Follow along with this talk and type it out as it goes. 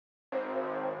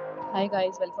Hi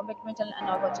guys, welcome back to my channel and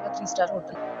now watching a 3-star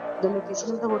hotel. The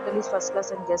location of the hotel is first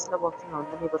class and guests love walking around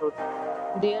the neighborhood.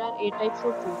 There are 8 types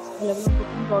of rooms available on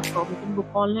booking.com. You can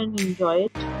book online and enjoy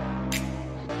it.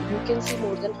 You can see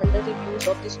more than 100 reviews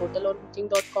of this hotel on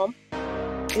booking.com.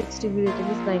 Its review rating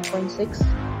is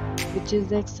 9.6, which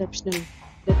is exceptional.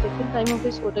 The check-in time of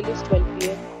this hotel is 12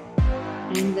 p.m.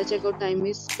 and the checkout time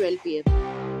is 12 p.m.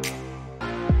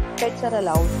 Pets are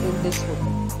allowed in this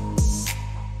hotel.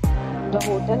 The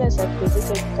hotel accepts basic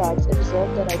credit cards and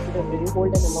reserves the right to temporarily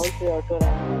hold an amount prior to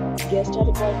arrival. Guests are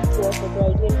required to show a photo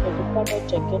ID and credit card at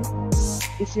check-in.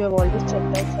 If you have already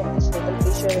checked out from this hotel,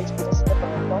 please share your experience in the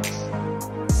comment box.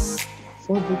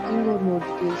 For booking or more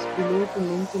details, below the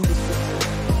link in description.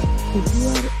 If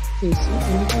you are facing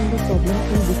any kind of problem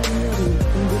in booking your room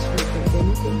in this hotel, then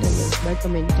you can tell us by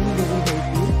commenting. We will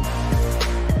help you.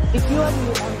 If you are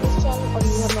new on this channel or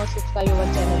you have not subscribed our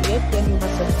channel yet, then you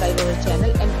must subscribe our channel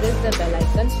and press the bell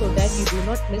icon so that you do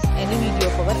not miss any video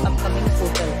of our upcoming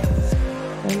hotel.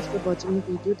 Thanks for watching the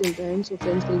video till the end. So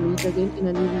friends, will meet again in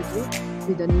a new video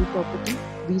with a new property.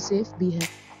 Be safe, be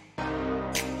happy.